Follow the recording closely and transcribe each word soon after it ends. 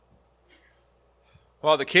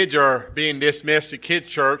While the kids are being dismissed to Kids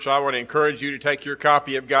Church, I want to encourage you to take your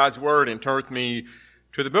copy of God's Word and turn with me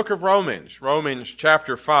to the book of Romans. Romans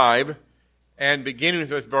chapter 5, and beginning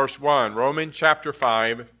with verse 1. Romans chapter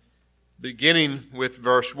 5, beginning with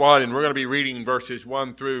verse 1. And we're going to be reading verses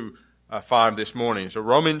 1 through 5 this morning. So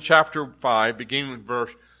Romans chapter 5, beginning with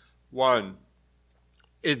verse 1.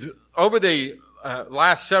 Over the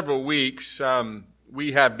last several weeks,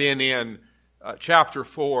 we have been in chapter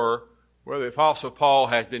 4, where the Apostle Paul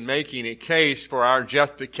has been making a case for our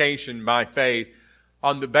justification by faith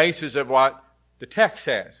on the basis of what the text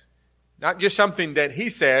says. Not just something that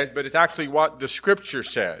he says, but it's actually what the Scripture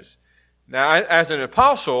says. Now, as an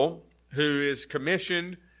apostle who is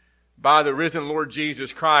commissioned by the risen Lord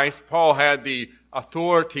Jesus Christ, Paul had the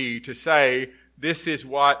authority to say, this is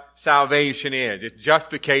what salvation is. It's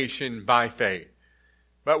justification by faith.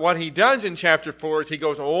 But what he does in chapter 4 is he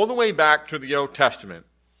goes all the way back to the Old Testament.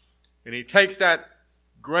 And he takes that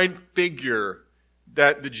great figure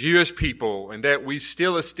that the Jewish people and that we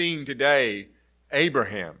still esteem today,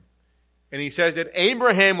 Abraham. And he says that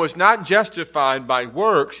Abraham was not justified by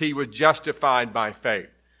works, he was justified by faith.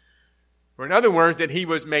 Or in other words, that he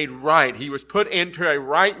was made right. He was put into a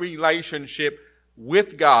right relationship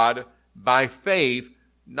with God by faith,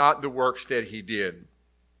 not the works that he did.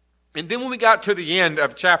 And then when we got to the end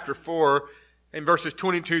of chapter 4, in verses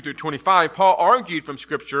 22 through 25, Paul argued from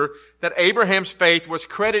Scripture that Abraham's faith was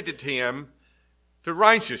credited to him to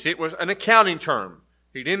righteous. It was an accounting term.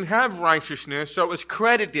 He didn't have righteousness, so it was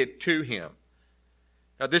credited to him.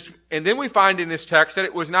 Now and then we find in this text that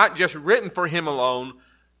it was not just written for him alone,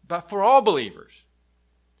 but for all believers.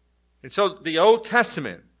 And so the Old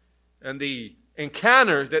Testament and the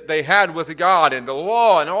encounters that they had with God and the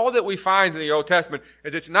law and all that we find in the Old Testament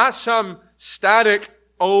is it's not some static,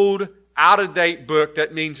 old, out-of-date book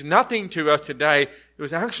that means nothing to us today. It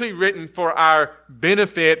was actually written for our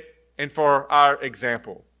benefit and for our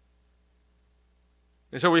example.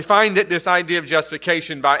 And so we find that this idea of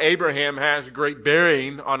justification by Abraham has great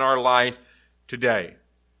bearing on our life today.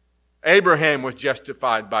 Abraham was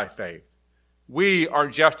justified by faith. We are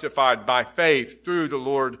justified by faith through the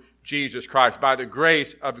Lord Jesus Christ, by the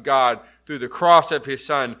grace of God, through the cross of His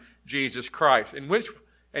Son, Jesus Christ.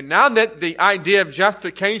 And now that the idea of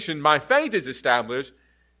justification by faith is established,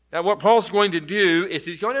 now what Paul's going to do is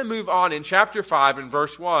he's going to move on in chapter 5 and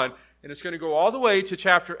verse 1, and it's going to go all the way to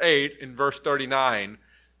chapter 8 in verse 39,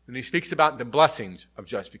 and he speaks about the blessings of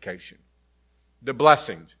justification. The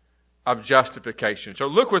blessings of justification. So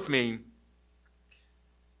look with me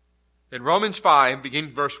in Romans 5,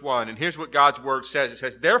 beginning verse 1, and here's what God's Word says. It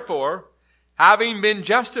says, "Therefore, having been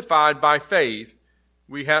justified by faith,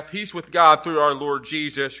 we have peace with God through our Lord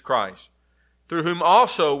Jesus Christ, through whom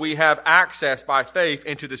also we have access by faith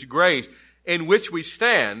into this grace in which we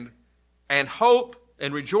stand and hope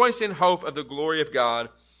and rejoice in hope of the glory of God.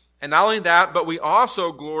 And not only that, but we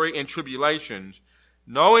also glory in tribulations,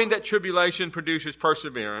 knowing that tribulation produces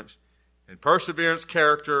perseverance, and perseverance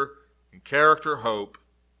character, and character hope.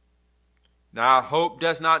 Now hope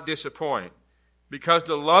does not disappoint, because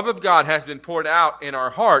the love of God has been poured out in our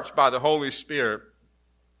hearts by the Holy Spirit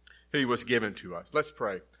who was given to us." Let's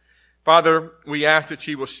pray. Father, we ask that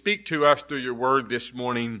you will speak to us through your word this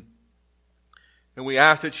morning. And we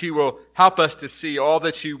ask that you will help us to see all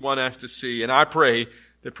that you want us to see. And I pray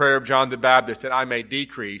the prayer of John the Baptist, that I may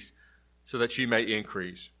decrease so that you may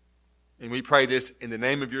increase. And we pray this in the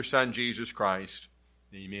name of your Son, Jesus Christ.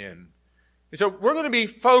 Amen. And so we're going to be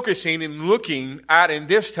focusing and looking at, in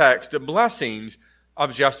this text, the blessings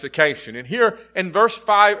of justification. And here in verse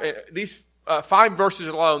 5, these 5 verses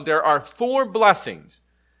alone, there are 4 blessings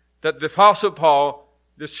that the Apostle Paul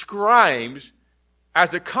describes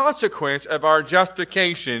as a consequence of our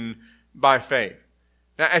justification by faith.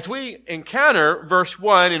 Now, as we encounter verse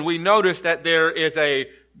 1, and we notice that there is a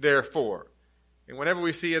therefore. And whenever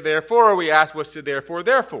we see a therefore, we ask, what's the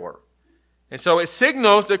therefore? And so it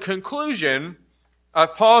signals the conclusion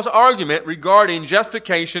of Paul's argument regarding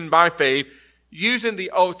justification by faith using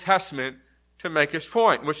the Old Testament to make his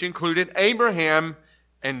point, which included Abraham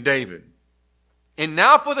and David. And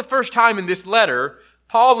now for the first time in this letter,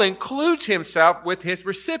 Paul includes himself with his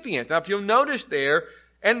recipients. Now if you'll notice there,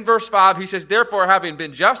 in verse 5, he says, "Therefore, having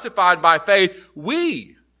been justified by faith,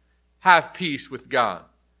 we have peace with God."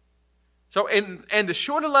 So in the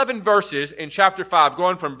short 11 verses in chapter 5,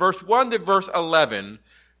 going from verse 1 to verse 11,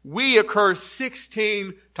 we occur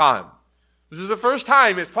 16 times. This is the first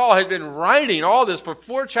time, as Paul has been writing all this for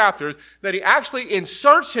 4 chapters, that he actually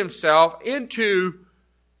inserts himself into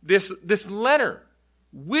this letter.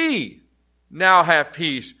 We now have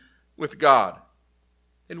peace with God.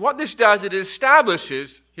 And what this does, it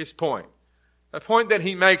establishes his point. The point that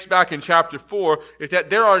he makes back in chapter 4 is that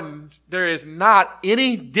there is not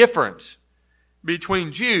any difference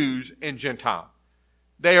between Jews and Gentiles.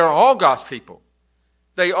 They are all God's people.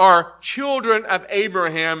 They are children of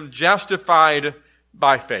Abraham, justified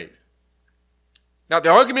by faith. Now, the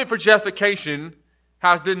argument for justification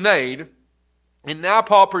has been made, and now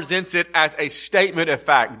Paul presents it as a statement of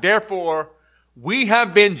fact. Therefore, we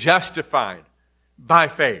have been justified by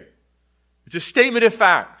faith. It's a statement of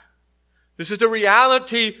fact. This is the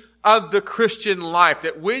reality of the Christian life,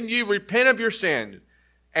 that when you repent of your sin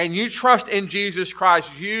and you trust in Jesus Christ,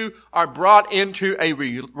 you are brought into a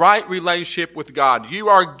right relationship with God. You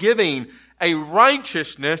are giving a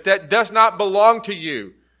righteousness that does not belong to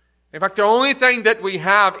you. In fact, the only thing that we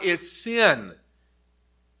have is sin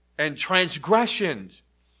and transgressions.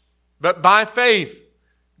 But by faith,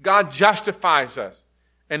 God justifies us,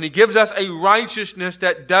 and He gives us a righteousness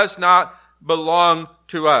that does not belong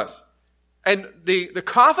to us. And the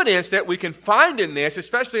confidence that we can find in this,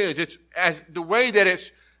 especially as the way that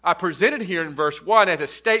it's presented here in verse 1 as a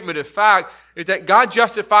statement of fact, is that God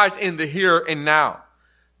justifies in the here and now.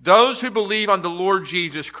 Those who believe on the Lord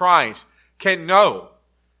Jesus Christ can know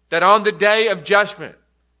that on the day of judgment,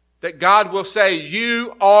 that God will say,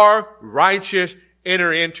 you are righteous,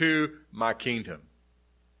 enter into my kingdom.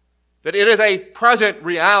 That it is a present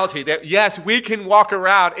reality that, yes, we can walk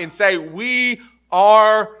around and say, we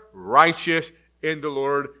are righteous in the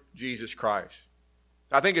Lord Jesus Christ.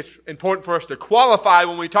 I think it's important for us to qualify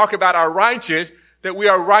when we talk about our righteous, that we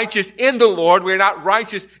are righteous in the Lord. We are not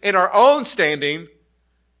righteous in our own standing,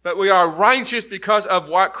 but we are righteous because of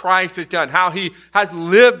what Christ has done, how He has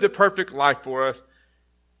lived the perfect life for us,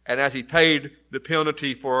 and as He paid the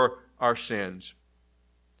penalty for our sins.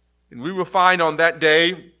 And we will find on that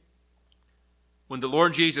day, when the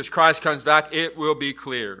Lord Jesus Christ comes back, it will be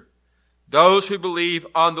clear. Those who believe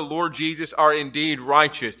on the Lord Jesus are indeed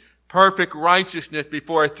righteous, perfect righteousness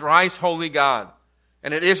before a thrice holy God.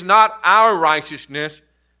 And it is not our righteousness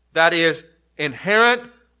that is inherent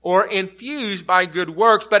or infused by good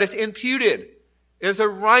works, but it's imputed. It is a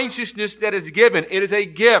righteousness that is given. It is a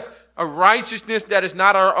gift, a righteousness that is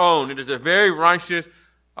not our own. It is the very righteousness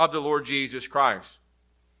of the Lord Jesus Christ.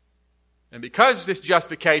 And because this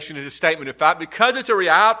justification is a statement of fact, because it's a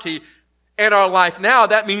reality in our life now,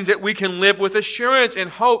 that means that we can live with assurance and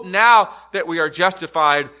hope now that we are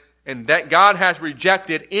justified and that God has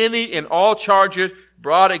rejected any and all charges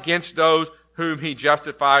brought against those whom He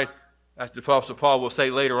justifies, as the Apostle Paul will say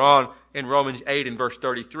later on in Romans 8 and verse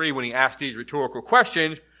 33 when he asks these rhetorical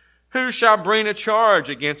questions, who shall bring a charge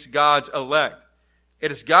against God's elect?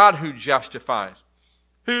 It is God who justifies.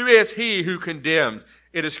 Who is he who condemns?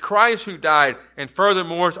 It is Christ who died and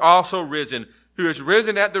furthermore is also risen, who is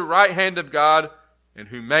risen at the right hand of God and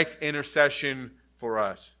who makes intercession for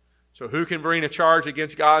us. So who can bring a charge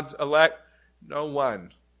against God's elect? No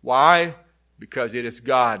one. Why? Because it is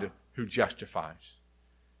God who justifies.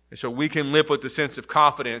 And so we can live with the sense of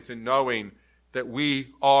confidence in knowing that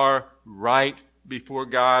we are right before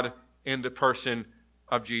God in the person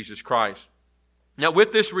of Jesus Christ. Now,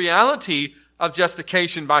 with this reality of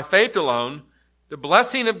justification by faith alone, the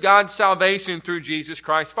blessing of God's salvation through Jesus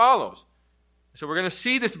Christ follows. So we're going to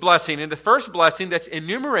see this blessing. And the first blessing that's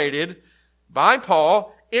enumerated by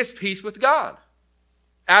Paul is peace with God.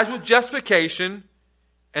 As with justification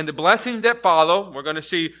and the blessings that follow, we're going to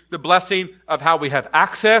see the blessing of how we have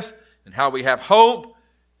access and how we have hope.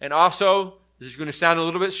 And also, this is going to sound a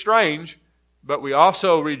little bit strange, but we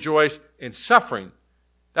also rejoice in suffering.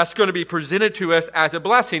 That's going to be presented to us as a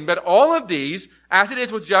blessing. But all of these, as it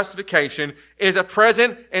is with justification, is a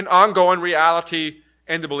present and ongoing reality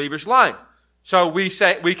in the believer's life. So we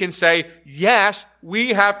can say, yes, we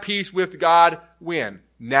have peace with God when?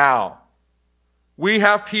 Now. We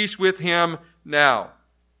have peace with Him now.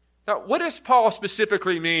 Now, what does Paul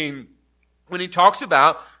specifically mean when he talks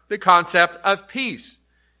about the concept of peace?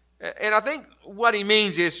 And I think what he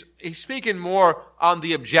means is he's speaking more on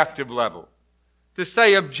the objective level. To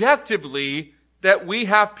say objectively that we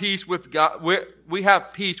have peace with God, we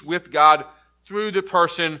have peace with God through the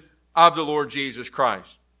person of the Lord Jesus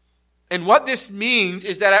Christ. And what this means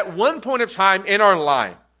is that at one point of time in our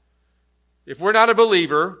life, if we're not a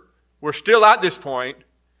believer, we're still at this point,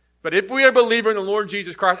 but if we are a believer in the Lord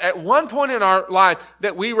Jesus Christ, at one point in our life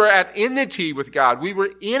that we were at enmity with God, we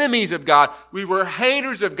were enemies of God, we were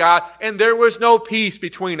haters of God, and there was no peace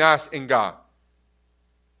between us and God.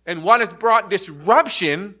 And what has brought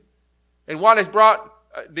disruption and what has brought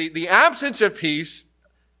the absence of peace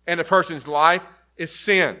in a person's life is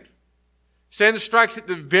sin. Sin strikes at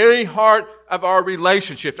the very heart of our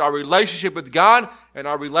relationship with God and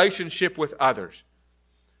our relationship with others.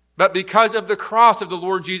 But because of the cross of the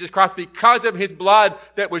Lord Jesus Christ, because of his blood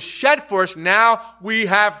that was shed for us, now we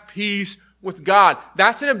have peace with God.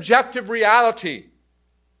 That's an objective reality.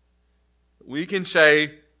 We can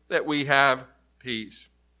say that we have peace.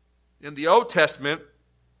 In the Old Testament,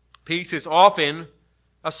 peace is often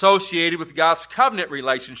associated with God's covenant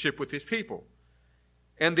relationship with his people.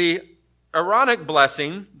 And the Aaronic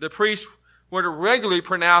blessing, the priest were to regularly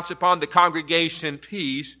pronounce upon the congregation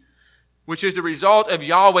peace, which is the result of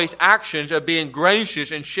Yahweh's actions of being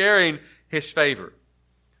gracious and sharing his favor.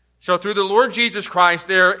 So through the Lord Jesus Christ,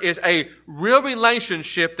 there is a real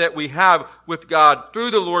relationship that we have with God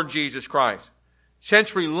through the Lord Jesus Christ.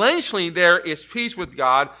 Since relationally there is peace with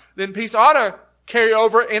God, then peace ought to carry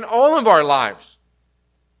over in all of our lives.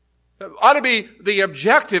 It ought to be the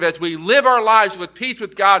objective as we live our lives with peace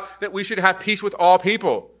with God, that we should have peace with all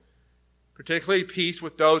people. Particularly peace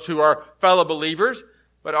with those who are fellow believers,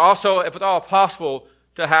 but also, if at all possible,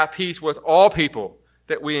 to have peace with all people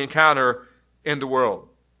that we encounter in the world.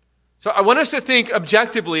 So I want us to think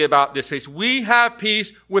objectively about this peace. We have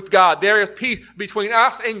peace with God. There is peace between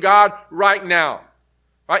us and God right now.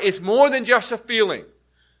 Right? It's more than just a feeling.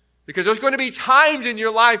 Because there's going to be times in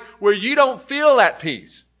your life where you don't feel that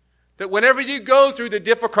peace. That whenever you go through the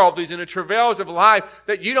difficulties and the travails of life,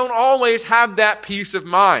 that you don't always have that peace of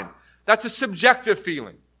mind. That's a subjective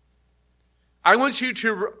feeling. I want you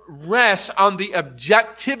to rest on the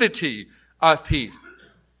objectivity of peace.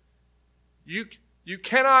 You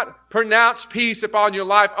cannot pronounce peace upon your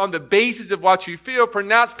life on the basis of what you feel.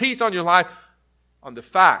 Pronounce peace on your life on the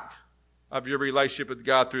fact of your relationship with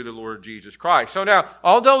God through the Lord Jesus Christ. So now,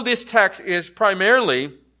 although this text is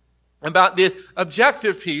primarily about this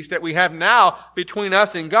objective peace that we have now between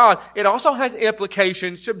us and God, it also has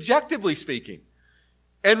implications, subjectively speaking,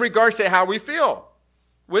 in regards to how we feel.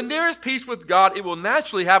 When there is peace with God, it will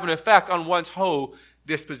naturally have an effect on one's whole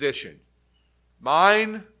disposition.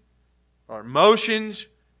 Mind, our emotions,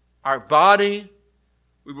 our body,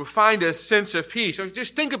 we will find a sense of peace. So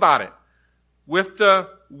just think about it. With the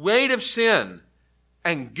weight of sin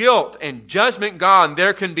and guilt and judgment gone,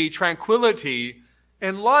 there can be tranquility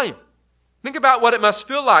in life. Think about what it must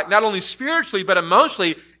feel like, not only spiritually, but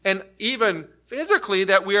emotionally and even physically,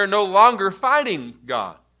 that we are no longer fighting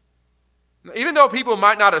God. Even though people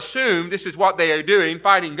might not assume this is what they are doing,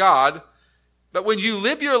 fighting God, but when you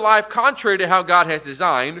live your life contrary to how God has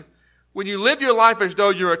designed, when you live your life as though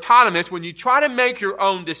you're autonomous, when you try to make your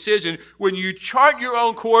own decision, when you chart your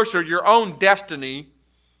own course or your own destiny,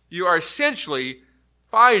 you are essentially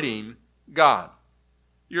fighting God.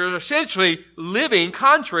 You're essentially living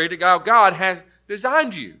contrary to how God has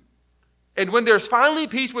designed you. And when there's finally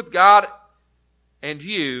peace with God and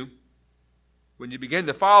you, when you begin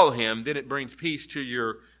to follow him, then it brings peace to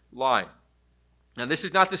your life. Now, this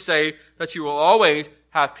is not to say that you will always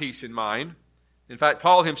have peace in mind. In fact,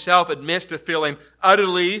 Paul himself admits to feeling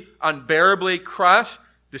utterly, unbearably crushed,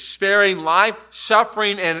 despairing life,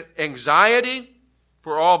 suffering and anxiety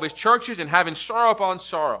for all of his churches, and having sorrow upon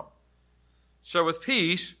sorrow. So with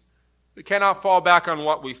peace, we cannot fall back on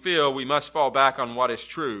what we feel. We must fall back on what is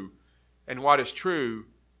true. And what is true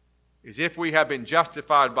is if we have been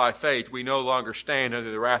justified by faith, we no longer stand under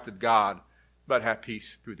the wrath of God, but have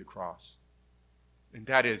peace through the cross. And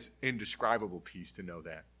that is indescribable peace to know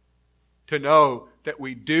that. To know that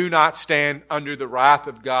we do not stand under the wrath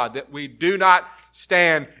of God, that we do not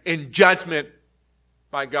stand in judgment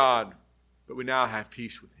by God, but we now have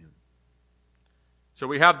peace with him. So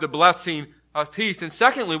we have the blessing of peace. And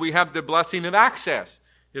secondly, we have the blessing of access.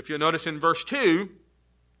 If you'll notice in verse 2,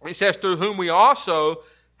 it says, through whom we also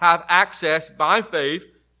have access by faith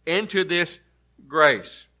into this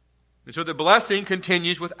grace. And so the blessing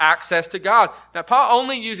continues with access to God. Now, Paul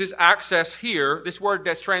only uses access here, this word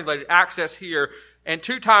that's translated access here, and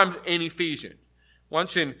 2 times in Ephesians.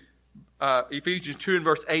 Once in Ephesians 2 and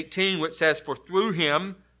verse 18, which says, for through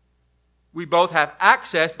him we both have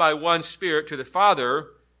access by one Spirit to the Father.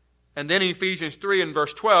 And then in Ephesians 3 and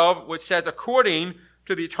verse 12, which says, according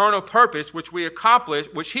to the eternal purpose which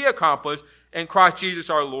he accomplished in Christ Jesus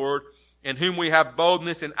our Lord, in whom we have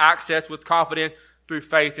boldness and access with confidence through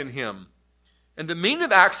faith in him. And the meaning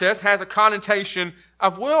of access has a connotation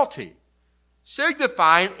of royalty,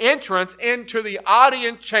 signifying entrance into the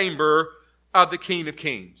audience chamber of the King of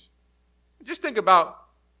Kings. Just think about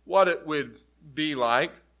what it would be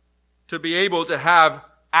like to be able to have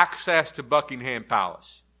access to Buckingham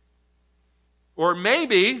Palace. Or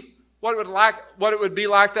maybe what it would be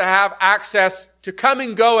like to have access to come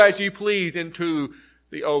and go as you please into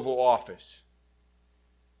the Oval Office.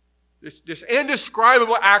 This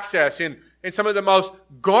indescribable access in some of the most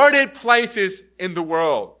guarded places in the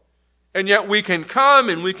world. And yet we can come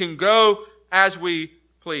and we can go as we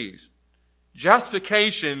please.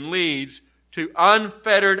 Justification leads to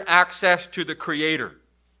unfettered access to the Creator,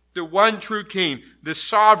 the one true King, the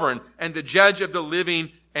sovereign and the judge of the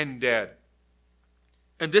living and dead.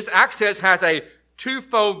 And this access has a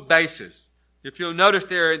twofold basis. If you'll notice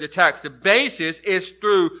there in the text, the basis is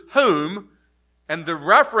through whom, and the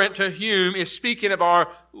referent to whom is speaking of our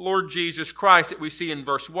Lord Jesus Christ that we see in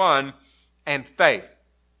verse 1, and faith.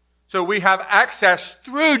 So we have access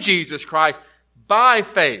through Jesus Christ by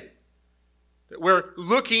faith. That we're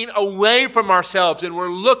looking away from ourselves and we're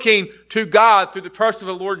looking to God through the person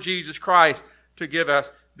of the Lord Jesus Christ to give us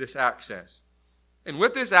this access. And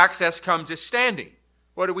with this access comes this standing.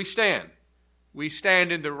 Where do we stand? We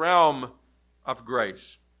stand in the realm of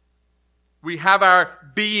grace. We have our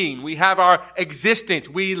being. We have our existence.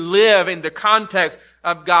 We live in the context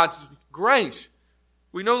of God's grace.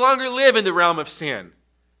 We no longer live in the realm of sin,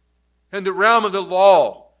 in the realm of the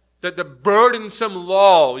law, that the burdensome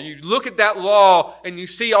law. You look at that law and you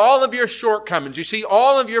see all of your shortcomings. You see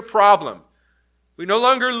all of your problems. We no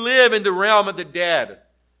longer live in the realm of the dead,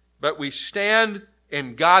 but we stand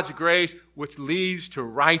in God's grace, which leads to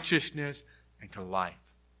righteousness and to life.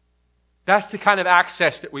 That's the kind of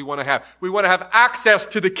access that we want to have. We want to have access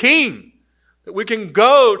to the King, that we can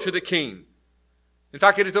go to the King. In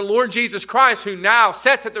fact, it is the Lord Jesus Christ who now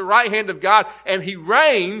sits at the right hand of God and He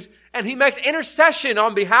reigns and He makes intercession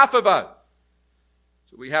on behalf of us.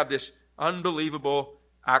 So we have this unbelievable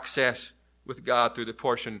access with God through the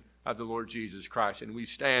portion of the Lord Jesus Christ. And we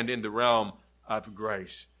stand in the realm of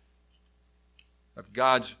grace, of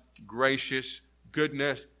God's gracious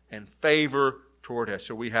goodness and favor toward us.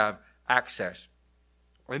 So we have access.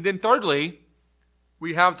 And then thirdly,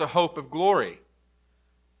 we have the hope of glory.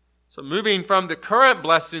 So moving from the current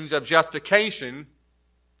blessings of justification,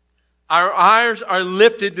 our eyes are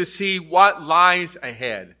lifted to see what lies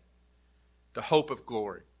ahead. The hope of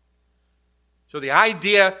glory. So the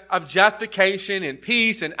idea of justification and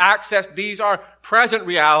peace and access, these are present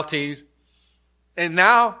realities. And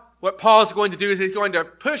now what Paul is going to do is he's going to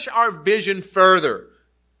push our vision further.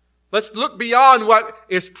 Let's look beyond what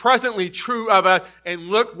is presently true of us and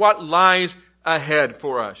look what lies ahead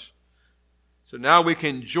for us. So now we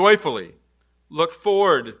can joyfully look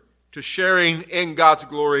forward to sharing in God's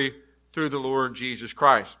glory through the Lord Jesus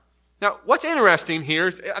Christ. Now, what's interesting here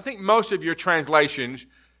is I think most of your translations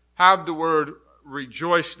have the word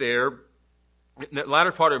rejoice there in the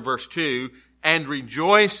latter part of verse 2, and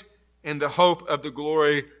rejoice in the hope of the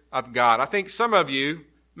glory of God. I think some of you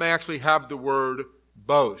may actually have the word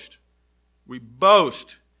boast. We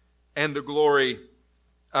boast in the glory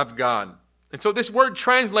of God. And so this word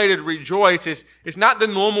translated rejoice is not the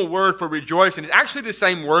normal word for rejoice, and it's actually the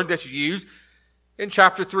same word that's used in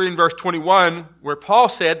chapter 3 and verse 21, where Paul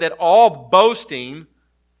said that all boasting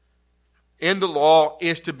in the law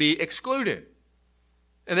is to be excluded.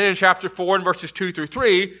 And then in chapter 4 and verses 2 through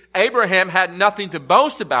 3, Abraham had nothing to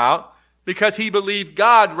boast about because he believed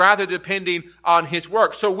God rather depending on his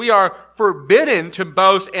work. So we are forbidden to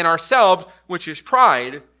boast in ourselves, which is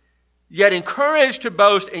pride, yet encouraged to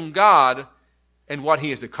boast in God and what He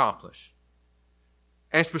has accomplished.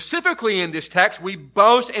 And specifically in this text, we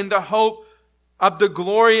boast in the hope of the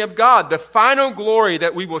glory of God, the final glory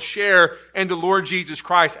that we will share in the Lord Jesus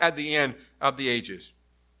Christ at the end of the ages.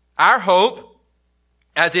 Our hope,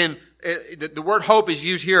 as in the word hope is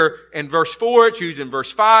used here in verse 4, it's used in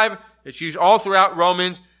verse 5, it's used all throughout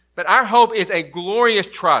Romans, but our hope is a glorious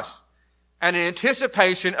trust and an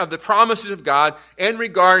anticipation of the promises of God in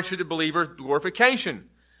regards to the believer's glorification.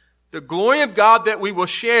 The glory of God that we will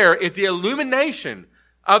share is the illumination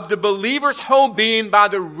of the believer's whole being by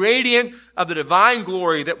the radiance of the divine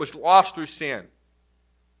glory that was lost through sin.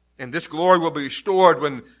 And this glory will be restored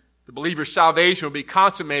when the believer's salvation will be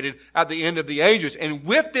consummated at the end of the ages. And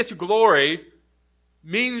with this glory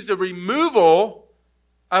means the removal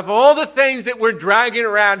of all the things that we're dragging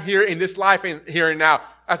around here in this life and here and now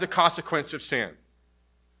as a consequence of sin.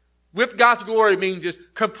 With God's glory means this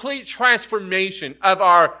complete transformation of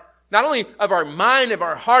our not only of our mind, of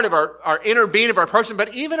our heart, of our inner being, of our person,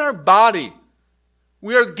 but even our body.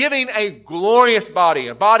 We are giving a glorious body,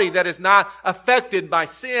 a body that is not affected by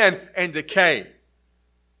sin and decay,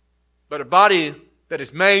 but a body that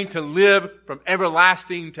is made to live from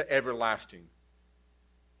everlasting to everlasting.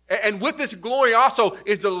 And with this glory also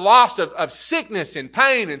is the loss of sickness and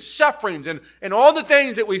pain and sufferings and all the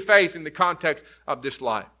things that we face in the context of this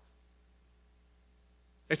life.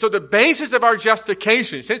 And so the basis of our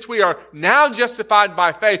justification, since we are now justified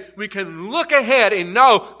by faith, we can look ahead and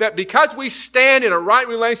know that because we stand in a right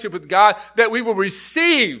relationship with God, that we will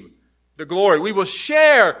receive the glory. We will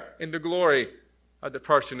share in the glory of the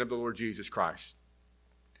person of the Lord Jesus Christ.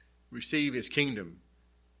 Receive His kingdom,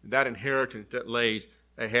 that inheritance that lays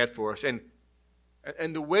ahead for us. And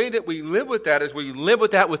the way that we live with that is we live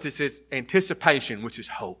with that with this anticipation, which is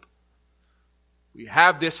hope. We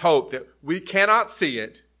have this hope that we cannot see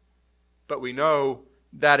it, but we know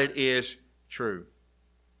that it is true.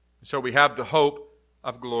 So we have the hope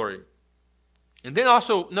of glory. And then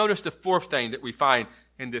also notice the fourth thing that we find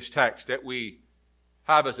in this text that we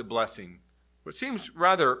have as a blessing, which seems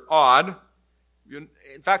rather odd. In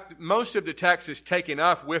fact, most of the text is taken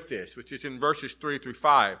up with this, which is in verses 3 through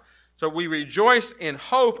 5. So we rejoice in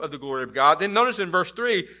hope of the glory of God. Then notice in verse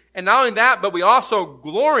 3, and not only that, but we also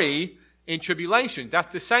glory in tribulation.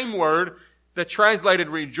 That's the same word that translated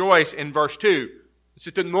rejoice in verse 2. It's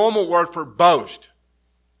just a normal word for boast.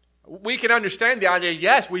 We can understand the idea,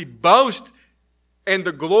 yes, we boast in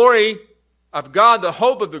the glory of God, the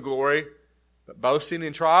hope of the glory, but boasting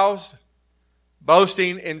in trials,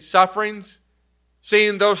 boasting in sufferings,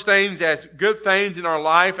 seeing those things as good things in our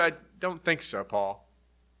life, I don't think so, Paul.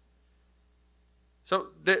 So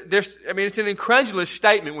it's an incredulous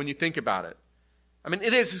statement when you think about it.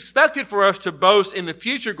 It is expected for us to boast in the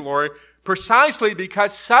future glory precisely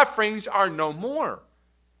because sufferings are no more.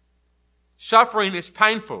 Suffering is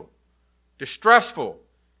painful, distressful,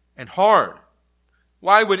 and hard.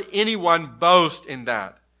 Why would anyone boast in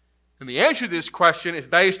that? And the answer to this question is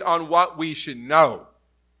based on what we should know,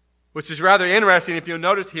 which is rather interesting. If you'll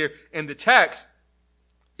notice here in the text,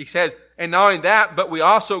 he says, and not only that, but we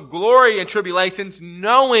also glory in tribulations,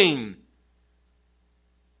 knowing.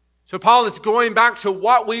 So Paul is going back to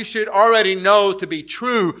what we should already know to be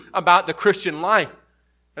true about the Christian life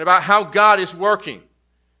and about how God is working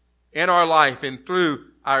in our life and through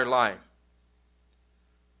our life.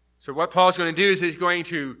 So what Paul's going to do is he's going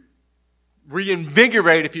to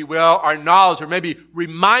reinvigorate, if you will, our knowledge, or maybe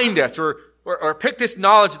remind us or pick this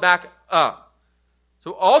knowledge back up.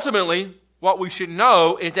 So ultimately, what we should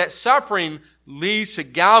know is that suffering leads to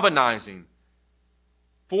galvanizing,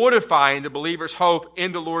 fortifying the believer's hope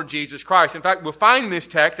in the Lord Jesus Christ. In fact, we'll find in this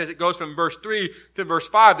text, as it goes from verse 3 to verse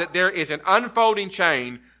 5, that there is an unfolding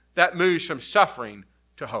chain that moves from suffering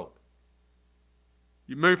to hope.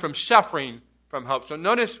 You move from suffering from hope. So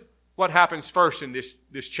notice what happens first in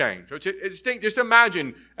this chain. So just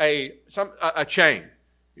imagine a chain.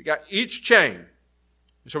 You got each chain.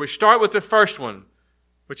 So we start with the first one,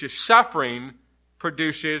 which is suffering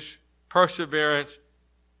produces perseverance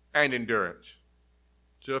and endurance.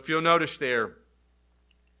 So if you'll notice there,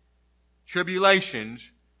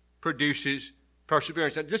 tribulations produces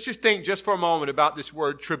perseverance. Now just think just for a moment about this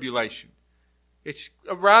word tribulation. It's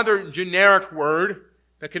a rather generic word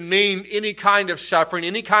that can mean any kind of suffering,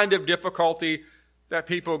 any kind of difficulty that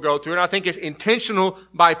people go through. And I think it's intentional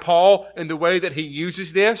by Paul in the way that he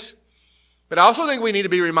uses this. But I also think we need to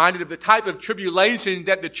be reminded of the type of tribulation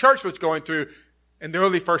that the church was going through in the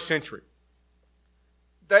early first century.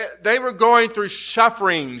 They were going through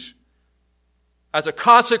sufferings as a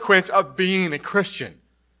consequence of being a Christian.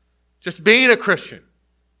 Just being a Christian.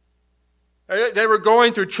 They were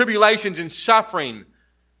going through tribulations and suffering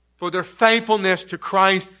for their faithfulness to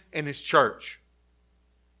Christ and His church.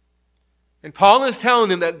 And Paul is telling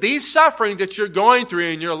them that these sufferings that you're going through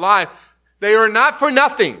in your life, they are not for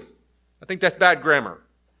nothing. I think that's bad grammar,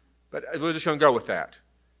 but we're just going to go with that.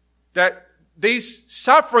 That these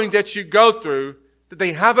sufferings that you go through, that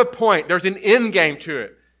they have a point. There's an end game to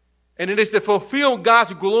it. And it is to fulfill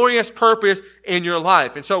God's glorious purpose in your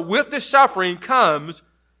life. And so with the suffering comes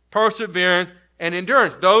perseverance and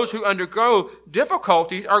endurance. Those who undergo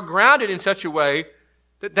difficulties are grounded in such a way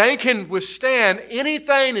that they can withstand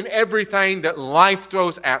anything and everything that life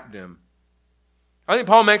throws at them. I think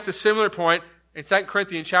Paul makes a similar point in 2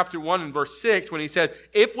 Corinthians chapter 1 and verse 6 when he says,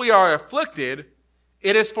 if we are afflicted,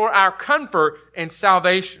 it is for our comfort and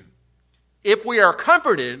salvation. If we are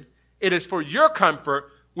comforted, it is for your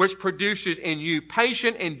comfort, which produces in you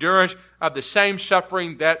patient endurance of the same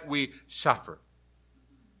suffering that we suffer.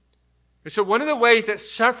 And so one of the ways that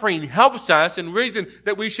suffering helps us, and the reason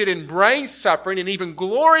that we should embrace suffering and even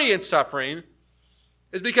glory in suffering,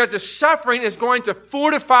 is because the suffering is going to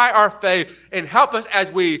fortify our faith and help us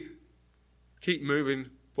as we keep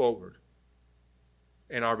moving forward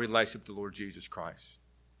in our relationship with the Lord Jesus Christ.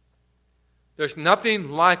 There's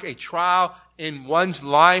nothing like a trial in one's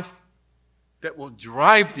life that will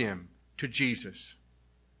drive them to Jesus.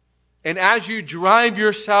 And as you drive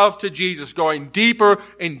yourself to Jesus, going deeper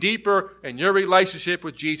and deeper in your relationship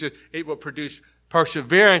with Jesus, it will produce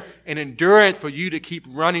perseverance and endurance for you to keep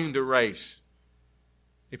running the race.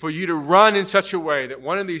 And for you to run in such a way that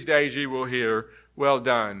one of these days you will hear, well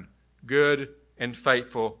done, good and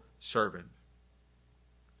faithful servant.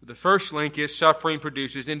 The first link is suffering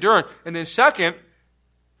produces endurance. And then second,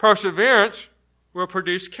 perseverance will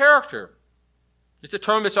produce character. It's a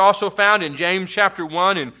term that's also found in James chapter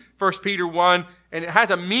 1 and 1 Peter 1, and it has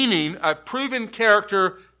a meaning of proven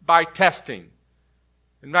character by testing.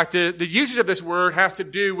 In fact, the usage of this word has to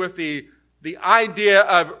do with the idea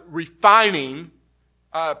of refining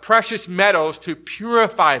precious metals to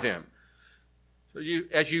purify them. So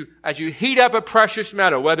as you heat up a precious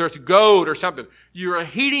metal, whether it's gold or something, you are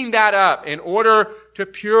heating that up in order to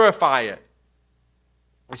purify it.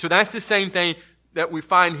 And so that's the same thing that we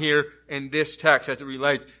find here in this text as it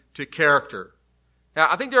relates to character. Now,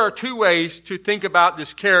 I think there are two ways to think about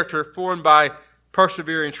this character formed by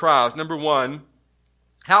persevering trials. Number one,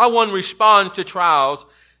 how one responds to trials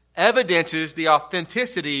evidences the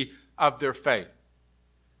authenticity of their faith.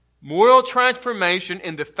 Moral transformation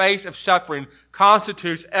in the face of suffering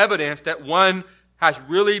constitutes evidence that one has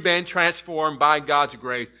really been transformed by God's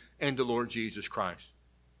grace in the Lord Jesus Christ.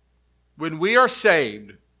 When we are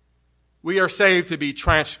saved to be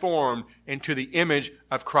transformed into the image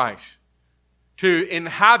of Christ, to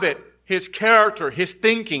inhabit His character, His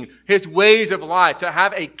thinking, His ways of life, to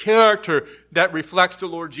have a character that reflects the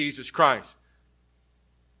Lord Jesus Christ.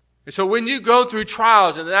 And so when you go through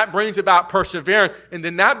trials, and that brings about perseverance, and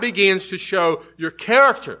then that begins to show your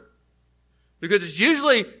character. Because it's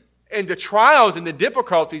usually in the trials and the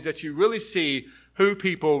difficulties that you really see who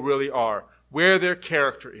people really are, where their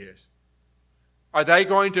character is. Are they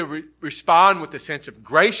going to respond with a sense of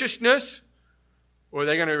graciousness, or are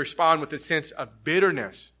they going to respond with a sense of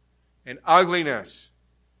bitterness and ugliness,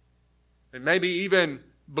 and maybe even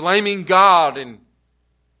blaming God and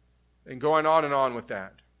going on with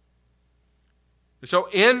that? And so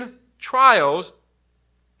in trials,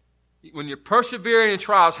 when you're persevering in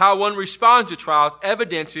trials, how one responds to trials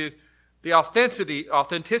evidences the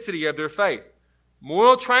authenticity of their faith.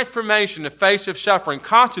 Moral transformation in the face of suffering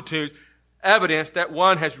constitutes evidence that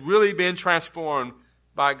one has really been transformed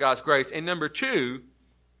by God's grace. And number two,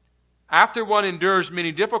 after one endures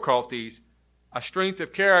many difficulties, a strength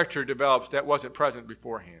of character develops that wasn't present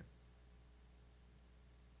beforehand.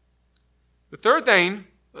 The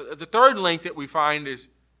third link that we find is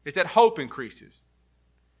that hope increases.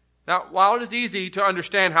 Now, while it is easy to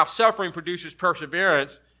understand how suffering produces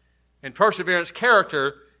perseverance and perseverance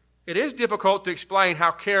character, it is difficult to explain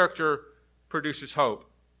how character produces hope.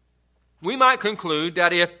 We might conclude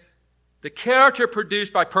that if the character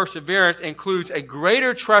produced by perseverance includes a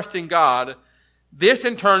greater trust in God, this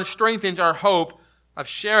in turn strengthens our hope of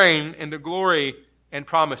sharing in the glory and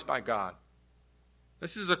promise by God.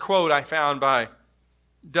 This is a quote I found by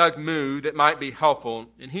Doug Moo that might be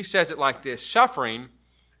helpful, and he says it like this: suffering,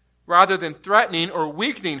 rather than threatening or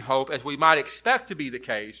weakening hope as we might expect to be the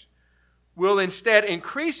case, will instead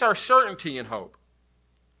increase our certainty in hope.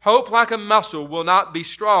 Hope, like a muscle, will not be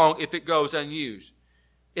strong if it goes unused.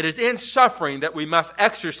 It is in suffering that we must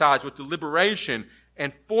exercise with deliberation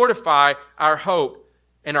and fortify our hope,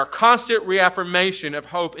 and our constant reaffirmation of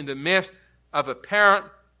hope in the midst of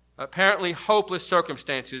apparently hopeless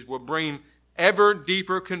circumstances will bring ever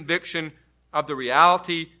deeper conviction of the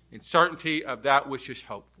reality and certainty of that which is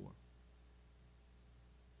hoped for.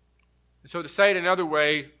 And so to say it another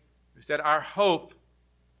way is that our hope,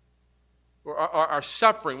 or our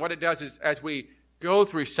suffering, what it does is as we go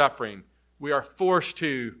through suffering, we are forced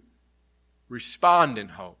to respond in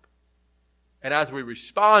hope. And as we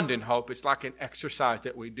respond in hope, it's like an exercise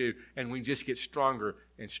that we do, and we just get stronger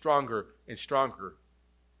and stronger and stronger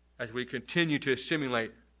as we continue to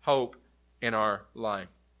assimilate hope in our life.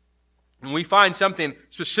 And we find something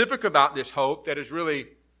specific about this hope that is really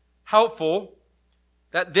helpful,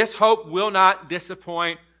 that this hope will not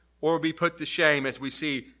disappoint or be put to shame, as we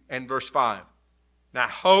see in verse 5. Now,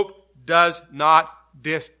 hope does not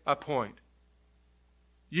disappoint.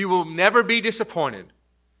 You will never be disappointed.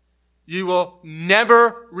 You will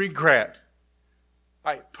never regret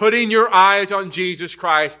putting your eyes on Jesus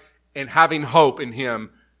Christ and having hope in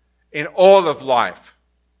Him in all of life.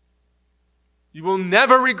 You will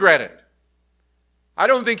never regret it. I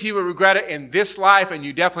don't think you will regret it in this life, and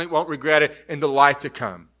you definitely won't regret it in the life to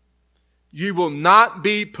come. You will not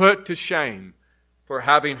be put to shame for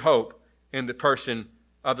having hope in the person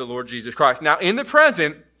of the Lord Jesus Christ. Now, in the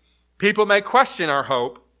present, people may question our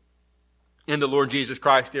hope in the Lord Jesus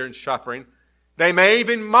Christ during suffering. They may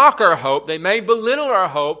even mock our hope. They may belittle our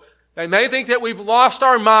hope. They may think that we've lost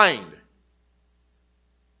our mind.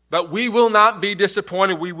 But we will not be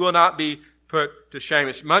disappointed. We will not be put to shame.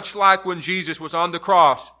 It's much like when Jesus was on the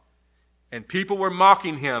cross and people were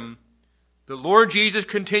mocking Him. The Lord Jesus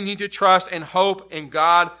continued to trust and hope in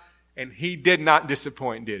God, And he did not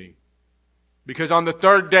disappoint, did he? Because on the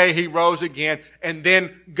third day he rose again, and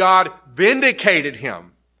then God vindicated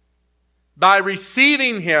him by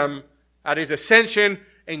receiving him at his ascension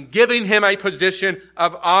and giving him a position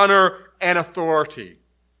of honor and authority.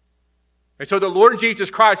 And so the Lord Jesus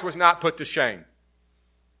Christ was not put to shame.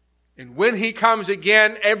 And when he comes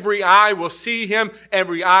again, every eye will see him,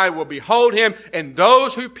 every eye will behold him, and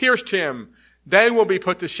those who pierced him, they will be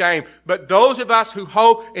put to shame. But those of us who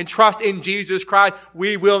hope and trust in Jesus Christ,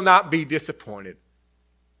 we will not be disappointed.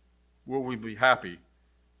 Will we be happy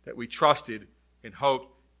that we trusted and hoped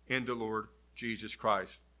in the Lord Jesus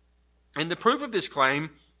Christ? And the proof of this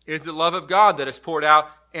claim is the love of God that is poured out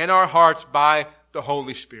in our hearts by the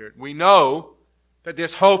Holy Spirit. We know that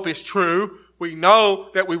this hope is true. We know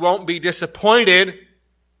that we won't be disappointed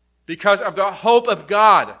because of the hope of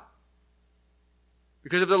God.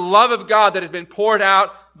 Because of the love of God that has been poured out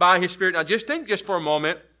by His Spirit. Now just think for a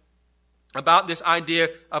moment about this idea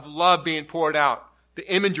of love being poured out.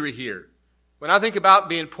 The imagery here. When I think about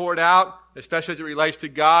being poured out, especially as it relates to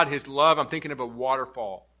God, His love, I'm thinking of a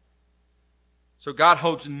waterfall. So God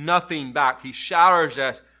holds nothing back. He showers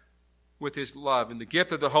us with His love. And the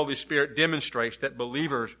gift of the Holy Spirit demonstrates that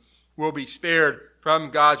believers will be spared from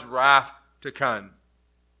God's wrath to come.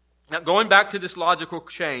 Now, going back to this logical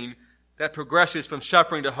chain that progresses from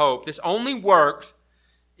suffering to hope, this only works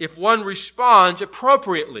if one responds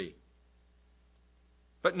appropriately.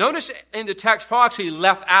 But notice in the text, Paul actually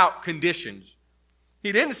left out conditions.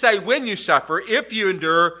 He didn't say when you suffer, if you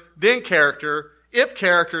endure, then character, if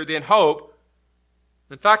character, then hope.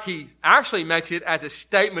 In fact, he actually makes it as a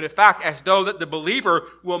statement of fact, as though that the believer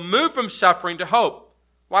will move from suffering to hope.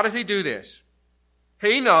 Why does he do this?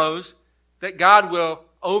 He knows that God will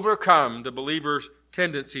overcome the believer's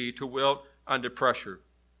tendency to wilt under pressure.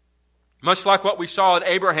 Much like what we saw in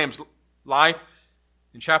Abraham's life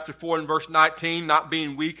in chapter 4 and verse 19, not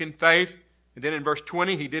being weak in faith. And then in verse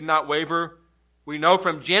 20, he did not waver. We know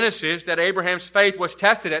from Genesis that Abraham's faith was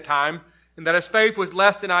tested at times and that his faith was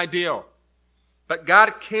less than ideal. But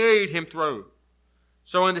God carried him through.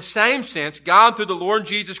 So in the same sense, God through the Lord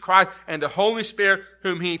Jesus Christ and the Holy Spirit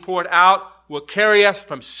whom He poured out will carry us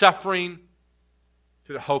from suffering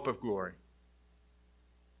to the hope of glory.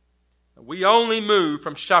 We only move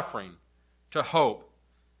from suffering to hope,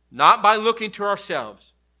 not by looking to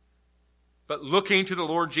ourselves, but looking to the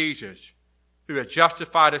Lord Jesus, who has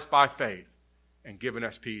justified us by faith and given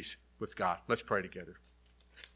us peace with God. Let's pray together.